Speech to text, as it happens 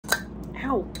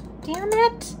Ow, damn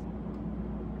it.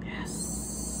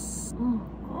 Yes.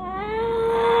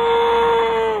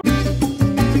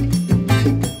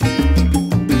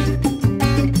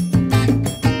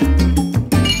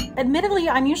 Admittedly,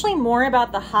 I'm usually more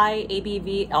about the high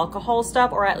ABV alcohol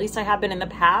stuff, or at least I have been in the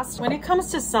past. When it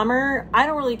comes to summer, I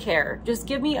don't really care. Just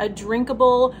give me a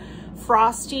drinkable,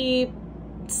 frosty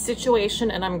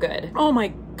situation and I'm good. Oh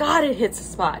my God, it hits the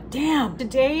spot. Damn.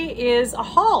 Today is a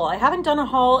haul. I haven't done a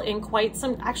haul in quite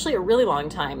actually a really long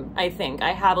time, I think.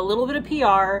 I have a little bit of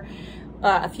PR,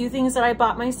 a few things that I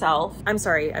bought myself. I'm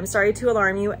sorry to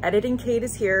alarm you. Editing Kate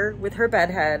is here with her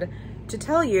bedhead to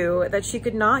tell you that she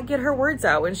could not get her words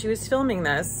out when she was filming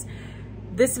this.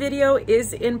 This video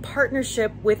is in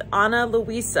partnership with Ana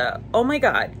Luisa. Oh my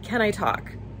God, can I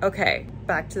talk? Okay,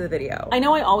 back to the video. I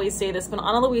know I always say this, but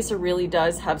Ana Luisa really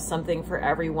does have something for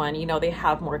everyone. You know, they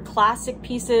have more classic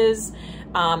pieces,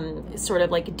 sort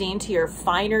of like daintier,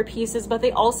 finer pieces, but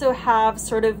they also have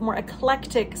sort of more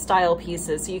eclectic style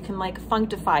pieces, so you can like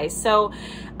functify. So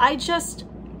I just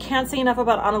can't say enough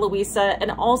about Ana Luisa, and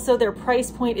also their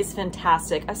price point is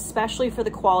fantastic, especially for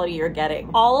the quality you're getting.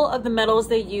 All of the metals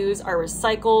they use are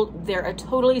recycled. They're a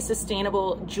totally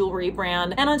sustainable jewelry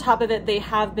brand, and on top of it, they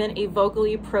have been a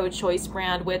vocally pro-choice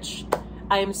brand, which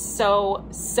I am so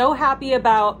happy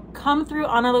about. Come through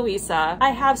Ana Luisa.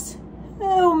 I have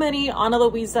so many Ana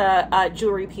Luisa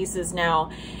jewelry pieces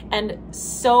now, and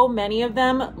so many of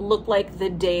them look like the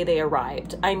day they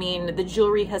arrived. I mean, the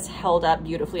jewelry has held up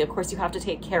beautifully. Of course, you have to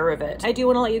take care of it. I do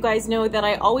want to let you guys know that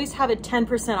I always have a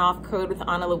 10% off code with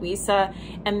Ana Luisa,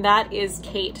 and that is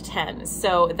Kate10.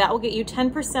 So that will get you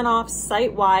 10% off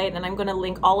site-wide, and I'm going to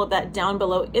link all of that down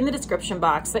below in the description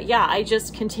box. But yeah, I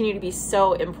just continue to be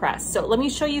so impressed. So let me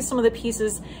show you some of the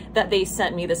pieces that they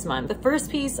sent me this month. The first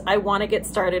piece I want to get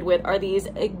started with are these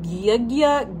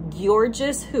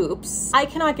gorgeous hoops. I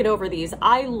cannot get over these.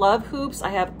 I love hoops. I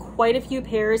have quite a few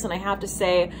pairs, and I have to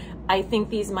say, I think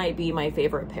these might be my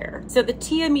favorite pair. So the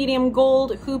Tia medium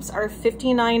gold hoops are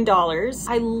 $59.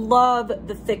 I love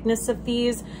the thickness of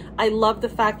these. I love the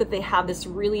fact that they have this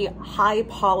really high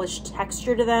polished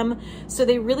texture to them. So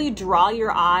they really draw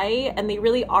your eye, and they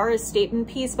really are a statement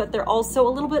piece, but they're also a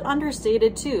little bit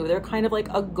understated too. They're kind of like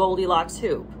a Goldilocks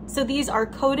hoop. So these are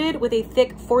coated with a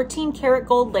thick 14 karat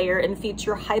gold layer and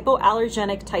feature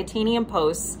hypoallergenic titanium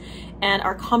posts and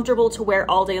are comfortable to wear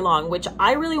all day long, which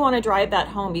I really want to drive that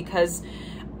home because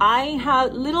I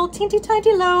have little teeny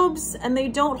tiny lobes and they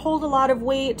don't hold a lot of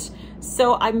weight.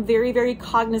 So I'm very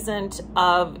cognizant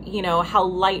of, you know, how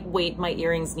lightweight my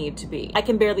earrings need to be. I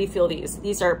can barely feel these.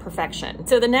 These are perfection.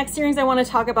 So the next earrings I want to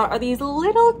talk about are these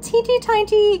little teeny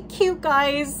tiny cute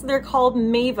guys. They're called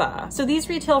Mava. So these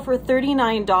retail for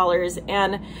 $39,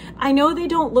 and I know they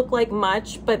don't look like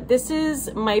much, but this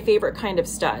is my favorite kind of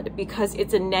stud because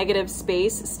it's a negative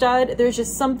space stud. There's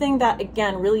just something that,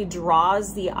 again, really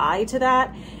draws the eye to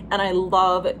that, and I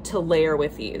love to layer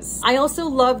with these. I also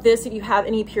love this if you have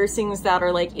any piercings that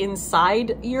are like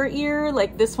inside your ear,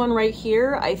 like this one right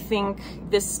here. I think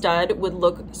this stud would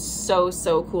look so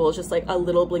cool, just like a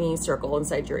little blingy circle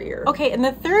inside your ear. Okay, and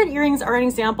the third earrings are an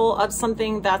example of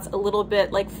something that's a little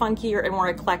bit like funkier and more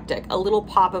eclectic, a little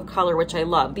pop of color, which I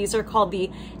love. These are called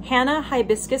the Hannah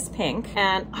Hibiscus Pink,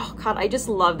 and oh God, I just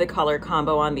love the color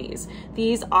combo on these.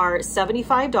 These are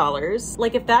 $75.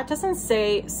 Like if that doesn't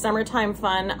say summertime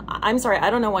fun, I'm sorry, I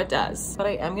don't know what does. But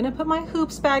I am gonna put my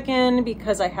hoops back in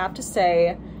because I have to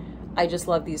say, I just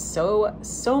love these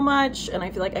so much, and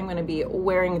I feel like I'm gonna be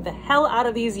wearing the hell out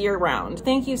of these year round.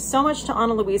 Thank you so much to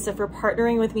Ana Luisa for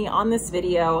partnering with me on this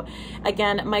video.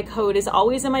 Again, my code is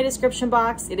always in my description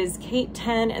box. It is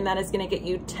Kate10, and that is gonna get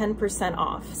you 10%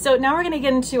 off. So now we're gonna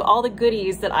get into all the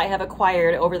goodies that I have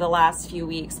acquired over the last few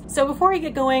weeks. So before we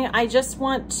get going, I just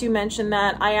want to mention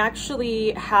that I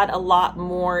actually had a lot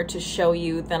more to show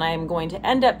you than I'm going to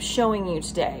end up showing you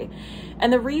today.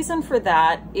 And the reason for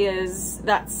that is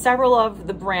that several of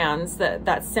the brands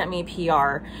that sent me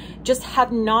PR just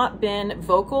have not been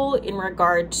vocal in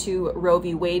regard to Roe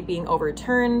v. Wade being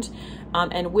overturned,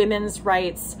 and women's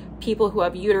rights, people who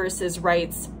have uteruses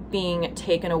rights being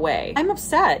taken away. I'm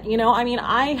upset, you know, I mean,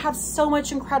 I have so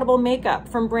much incredible makeup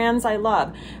from brands I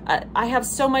love. I have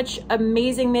so much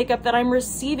amazing makeup that I'm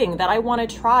receiving, that I want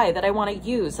to try, that I want to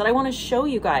use, that I want to show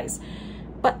you guys.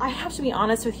 But I have to be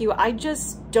honest with you, I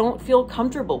just don't feel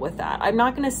comfortable with that. I'm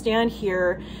not gonna stand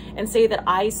here and say that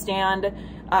I stand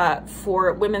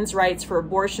for women's rights, for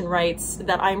abortion rights,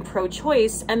 that I'm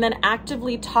pro-choice, and then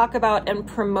actively talk about and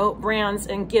promote brands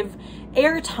and give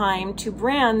airtime to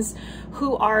brands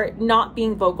who are not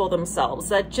being vocal themselves.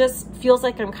 That just feels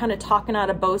like I'm kind of talking out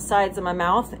of both sides of my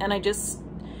mouth, and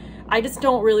I just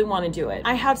don't really want to do it.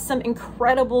 I have some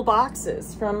incredible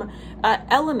boxes from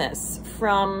Elemis,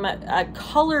 from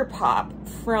ColourPop,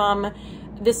 from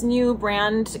this new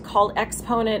brand called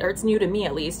Exponent, or it's new to me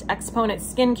at least, Exponent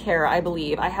Skincare, I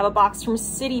believe. I have a box from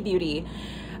City Beauty.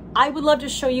 I would love to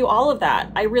show you all of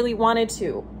that. I really wanted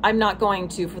to. I'm not going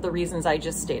to for the reasons I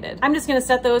just stated. I'm just gonna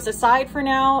set those aside for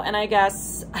now, and I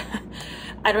guess,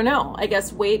 I don't know, I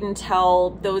guess wait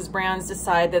until those brands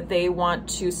decide that they want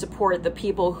to support the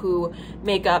people who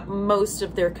make up most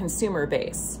of their consumer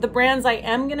base. The brands I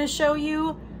am gonna show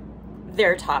you,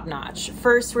 they're top notch.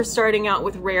 First, we're starting out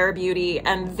with Rare Beauty,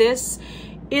 and this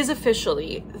is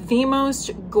officially the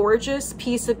most gorgeous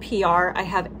piece of PR I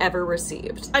have ever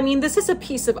received. I mean, this is a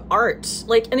piece of art.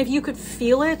 Like, and if you could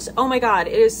feel it, oh my God,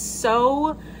 it is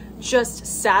so just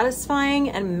satisfying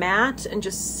and matte and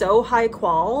just so high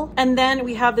qual. And then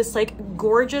we have this like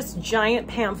gorgeous giant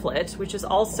pamphlet, which is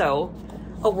also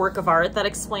a work of art that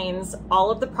explains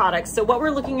all of the products. So what we're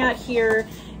looking at here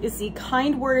is the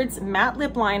Kind Words matte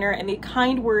lip liner and the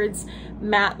Kind Words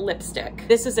matte lipstick.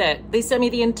 This is it. They sent me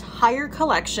the entire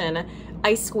collection.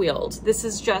 I squealed. This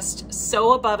is just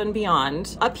so above and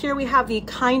beyond. Up here we have the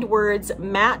Kind Words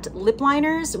matte lip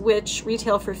liners, which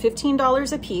retail for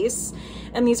 $15 a piece.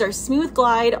 And these are Smooth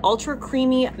Glide, Ultra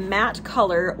Creamy Matte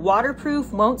Color,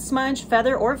 Waterproof, Won't Smudge,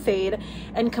 Feather, or Fade,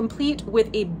 and complete with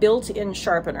a built-in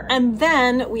sharpener. And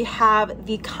then we have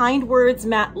the Kind Words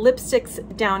matte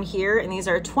lipsticks down here, and these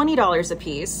are $20 a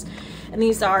piece. And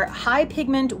these are high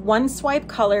pigment, one swipe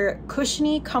color,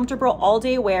 cushiony, comfortable all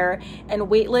day wear, and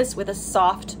weightless with a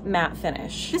soft matte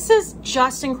finish. This is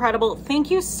just incredible.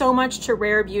 Thank you so much to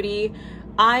Rare Beauty.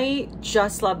 I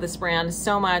just love this brand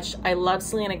so much. I love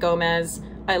Selena Gomez.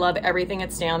 I love everything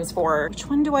it stands for. Which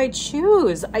one do I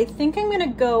choose? I think I'm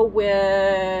gonna go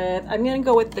with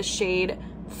the shade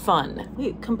Fun.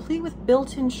 Wait, complete with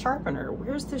built-in sharpener.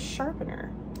 Where's the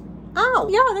sharpener? Oh,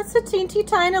 yeah, that's a teeny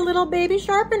tiny little baby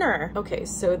sharpener. Okay,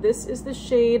 so this is the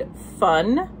shade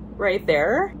Fun right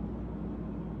there.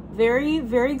 Very,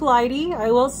 very glidey, I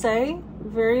will say.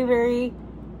 Very, very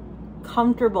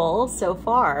comfortable so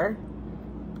far.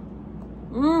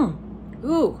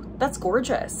 Ooh, that's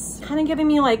gorgeous. Kind of giving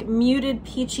me like muted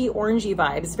peachy orangey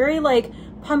vibes. Very like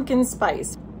pumpkin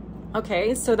spice.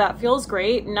 Okay, so that feels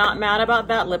great. Not mad about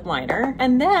that lip liner.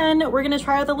 And then we're gonna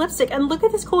try out the lipstick, and look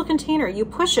at this cool container. You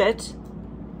push it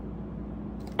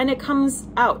and it comes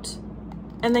out,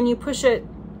 and then you push it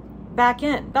back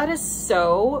in. That is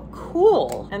so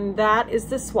cool. And that is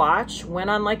the swatch. Went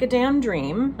on like a damn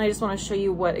dream. I just wanna show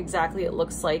you what exactly it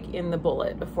looks like in the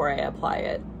bullet before I apply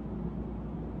it.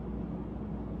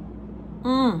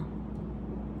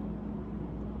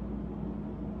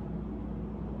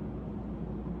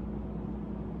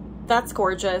 That's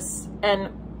gorgeous. And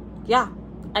yeah,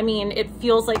 I mean, it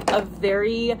feels like a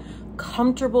very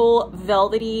comfortable,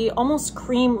 velvety, almost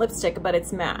cream lipstick, but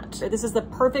it's matte. This is the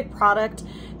perfect product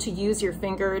to use your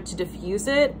finger to diffuse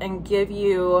it and give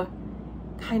you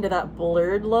kind of that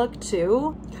blurred look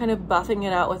too. Kind of buffing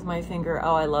it out with my finger.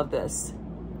 Oh, I love this.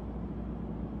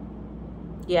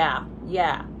 Yeah.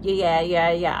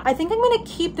 I think I'm gonna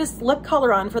keep this lip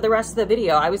color on for the rest of the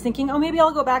video. I was thinking, oh, maybe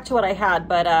I'll go back to what I had,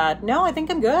 but no, I think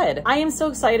I'm good. I am so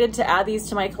excited to add these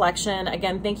to my collection.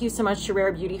 Again, thank you so much to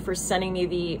Rare Beauty for sending me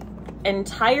the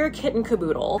entire kit and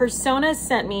caboodle. Persona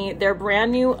sent me their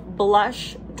brand new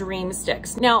blush Dream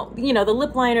Sticks. Now, you know, the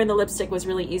lip liner and the lipstick was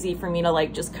really easy for me to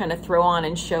like just kind of throw on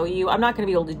and show you. I'm not gonna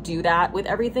be able to do that with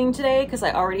everything today because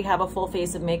I already have a full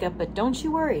face of makeup, but don't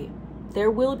you worry. There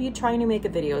will be trying to make a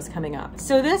videos coming up.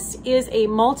 So this is a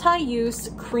multi-use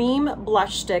cream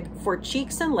blush stick for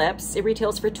cheeks and lips. It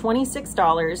retails for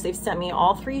 $26. They've sent me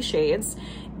all 3 shades,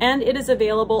 and it is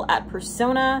available at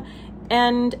Persona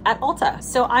and at Ulta.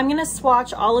 So I'm gonna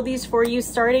swatch all of these for you,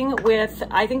 starting with,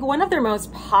 I think, one of their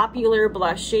most popular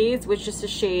blush shades, which is the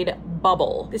shade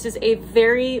Bubble. This is a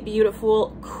very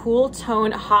beautiful, cool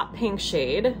tone, hot pink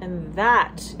shade, and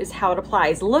that is how it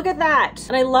applies. Look at that.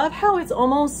 And I love how it's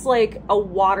almost like a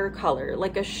watercolor,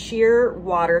 like a sheer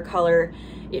watercolor.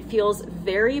 It feels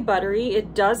very buttery.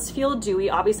 It does feel dewy.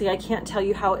 Obviously, I can't tell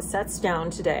you how it sets down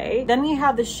today. Then we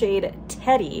have the shade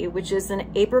Teddy, which is an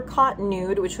apricot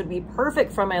nude, which would be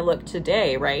perfect for my look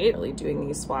today, right? Really doing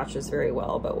these swatches very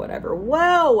well, but whatever.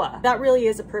 Whoa! That really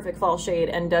is a perfect fall shade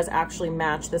and does actually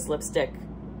match this lipstick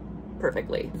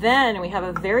perfectly. Then we have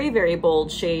a very, very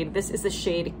bold shade. This is the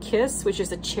shade Kiss, which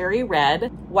is a cherry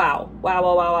red. Wow. Wow.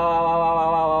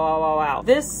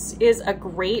 This is a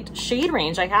great shade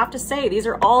range, I have to say. These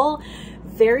are all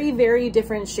very, very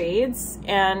different shades,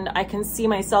 and I can see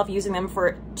myself using them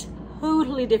for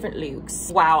totally different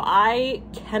looks. Wow, I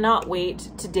cannot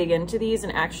wait to dig into these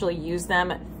and actually use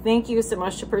them thank you so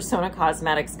much to Persona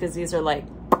Cosmetics, because these are like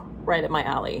right at my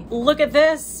alley. Look at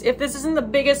this. If this isn't the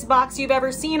biggest box you've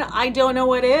ever seen, I don't know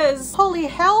what is. Holy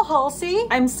hell, Halsey.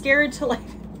 I'm scared to like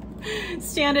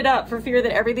stand it up for fear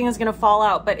that everything is gonna fall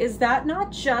out. But is that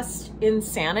not just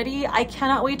insanity? I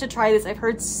cannot wait to try this. I've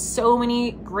heard so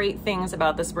many great things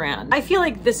about this brand. I feel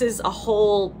like this is a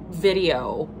whole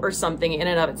video or something in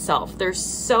and of itself. There's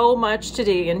so much to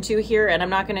dig into here, and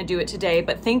I'm not gonna do it today,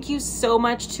 but thank you so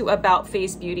much to About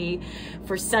Face Beauty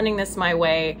for sending this my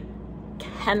way.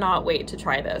 Cannot wait to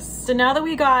try this. So now that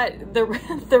we got the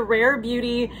Rare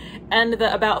Beauty and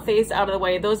the About Face out of the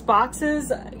way, those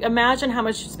boxes, imagine how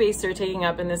much space they're taking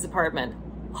up in this apartment.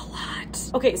 A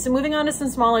lot. Okay, so moving on to some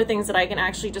smaller things that I can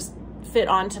actually just fit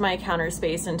onto my counter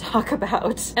space and talk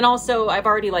about. And also, I've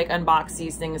already like unboxed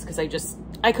these things because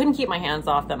I couldn't keep my hands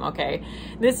off them, okay?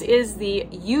 This is the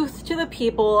Youth to the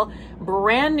People,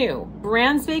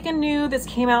 brand spanking new. This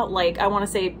came out like, I wanna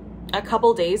say, a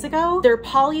couple days ago. Their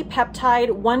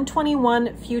Polypeptide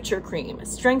 121 Future Cream.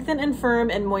 Strengthen and firm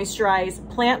and moisturize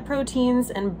plant proteins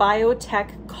and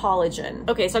biotech collagen.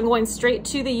 Okay, so I'm going straight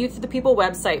to the Youth of the People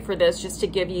website for this just to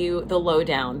give you the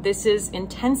lowdown. This is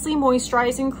intensely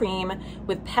moisturizing cream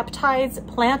with peptides,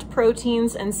 plant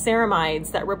proteins, and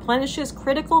ceramides that replenishes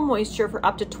critical moisture for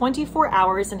up to 24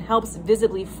 hours and helps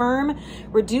visibly firm,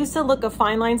 reduce the look of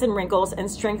fine lines and wrinkles,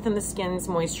 and strengthen the skin's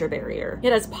moisture barrier.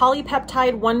 It has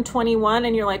Polypeptide 121,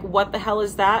 and you're like, what the hell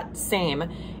is that? Same.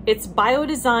 It's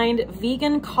bio-designed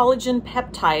vegan collagen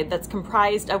peptide that's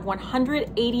comprised of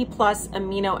 180 plus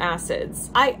amino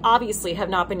acids. I obviously have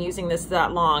not been using this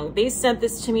that long. They sent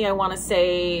this to me, I want to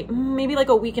say maybe like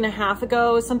a week and a half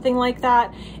ago, something like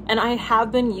that. And I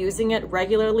have been using it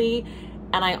regularly,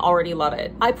 and I already love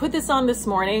it. I put this on this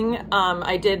morning.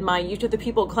 I did my Youth of the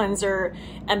People cleanser,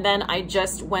 and then I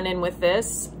just went in with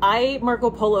this. I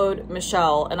Marco Polo'd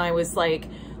Michelle, and I was like,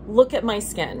 look at my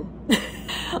skin.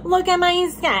 Look at my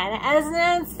skin, isn't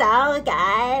it so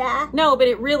good? No, but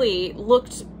it really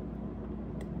looked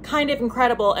kind of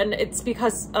incredible, and it's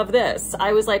because of this.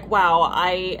 I was like, wow,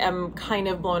 I am kind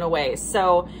of blown away.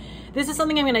 So this is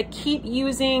something I'm gonna keep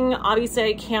using. Obviously,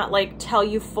 I can't like tell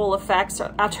you full effects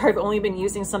after I've only been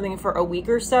using something for a week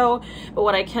or so, but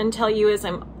what I can tell you is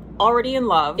I'm already in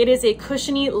love. It is a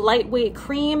cushiony, lightweight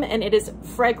cream, and it is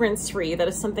fragrance-free. That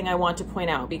is something I want to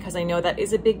point out because I know that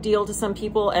is a big deal to some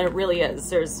people, and it really is.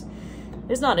 There's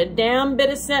not a damn bit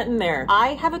of scent in there. I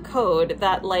have a code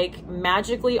that like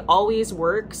magically always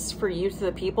works for Youth of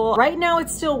the People. Right now it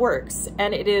still works,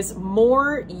 and it is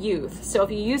More Youth. So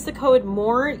if you use the code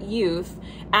More Youth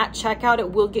at checkout,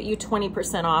 it will get you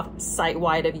 20% off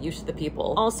site-wide of Youth of the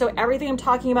People. Also, everything I'm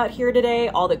talking about here today,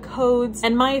 all the codes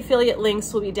and my affiliate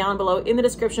links will be down below in the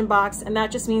description box, and that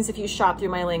just means if you shop through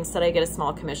my links that I get a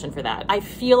small commission for that. I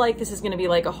feel like this is gonna be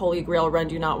like a holy grail run,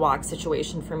 do not walk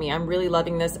situation for me. I'm really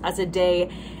loving this as a day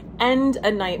and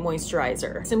a night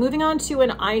moisturizer. So moving on to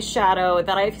an eyeshadow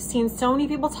that I've seen so many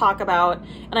people talk about,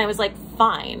 and I was like,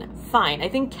 fine. I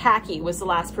think Khaki was the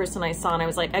last person I saw, and I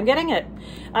was like, I'm getting it.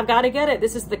 I've got to get it.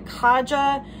 This is the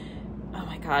Kaja. Oh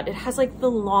my God, it has like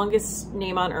the longest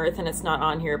name on earth, and it's not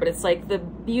on here, but it's like the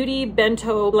Beauty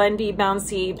Bento Blendy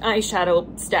Bouncy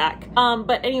eyeshadow stack.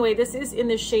 But anyway, this is in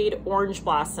the shade Orange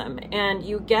Blossom, and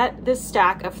you get this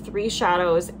stack of 3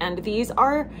 shadows, and these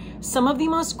are some of the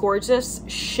most gorgeous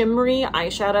shimmery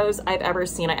eyeshadows I've ever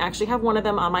seen. I actually have one of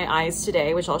them on my eyes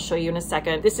today, which I'll show you in a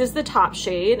second. This is the top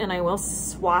shade, and I will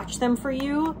swatch them for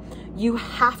you. You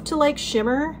have to like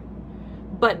shimmer,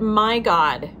 but my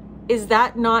God, is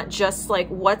that not just like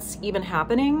what's even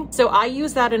happening? So I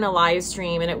used that in a live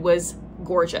stream, and it was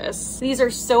gorgeous. These are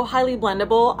so highly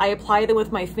blendable. I apply them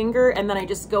with my finger, and then I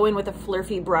just go in with a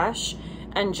flirty brush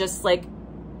and just like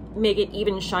make it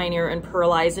even shinier and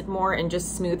pearlize it more and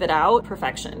just smooth it out.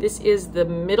 Perfection. This is the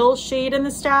middle shade in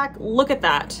the stack. Look at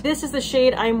that. This is the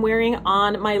shade I'm wearing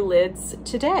on my lids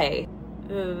today.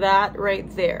 That right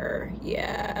there,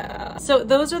 yeah. So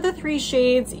those are the 3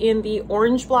 shades in the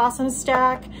Orange Blossom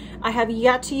stack. I have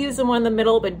yet to use the one in the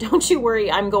middle, but don't you worry,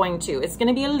 I'm going to. It's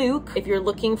gonna be a Luke. If you're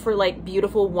looking for like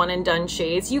beautiful one and done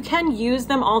shades, you can use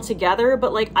them all together,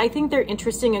 but like I think they're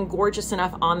interesting and gorgeous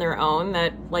enough on their own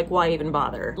that like why even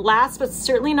bother? Last but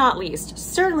certainly not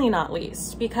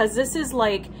least, because this is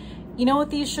like, you know what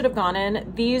these should have gone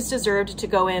in? These deserved to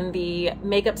go in the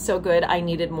Makeup So Good I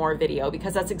Needed More video,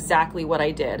 because that's exactly what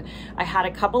I did. I had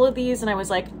a couple of these and I was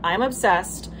like, I'm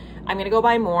obsessed. I'm gonna go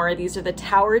buy more. These are the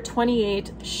Tower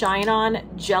 28 Shine On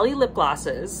Jelly Lip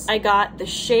Glosses. I got the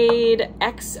shade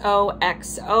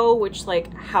XOXO, which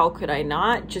like, how could I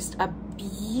not? Just a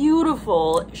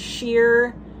beautiful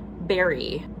sheer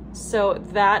berry. So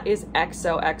that is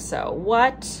XOXO.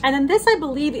 What? And then this, I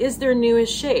believe, is their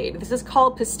newest shade. This is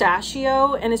called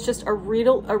Pistachio, and it's just a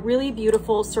really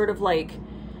beautiful sort of like,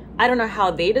 I don't know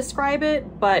how they describe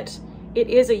it, but it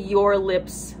is a your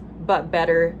lips but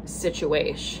better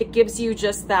situation. It gives you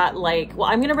just that like, well,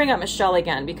 I'm gonna bring up Michelle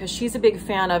again because she's a big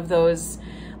fan of those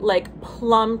like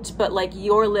plumped but like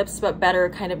your lips but better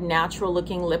kind of natural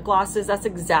looking lip glosses. That's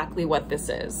exactly what this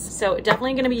is. So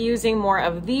definitely going to be using more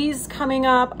of these coming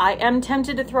up. I am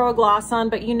tempted to throw a gloss on,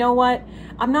 but you know what?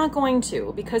 I'm not going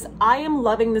to, because I am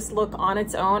loving this look on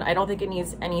its own. I don't think it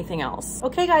needs anything else.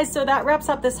 Okay guys, so that wraps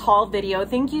up this haul video.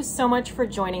 Thank you so much for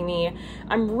joining me.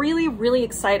 I'm really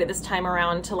excited this time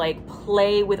around to like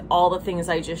play with all the things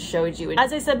I just showed you.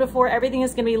 As I said before, everything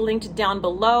is going to be linked down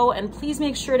below, and please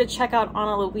make sure to check out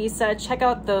Ana Luisa. Check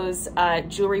out those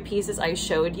jewelry pieces I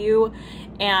showed you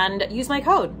and use my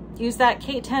code. Use that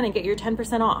Cate10 and get your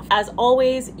 10% off. As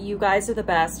always, you guys are the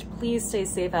best. Please stay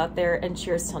safe out there, and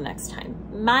cheers till next time.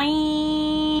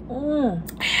 Bye.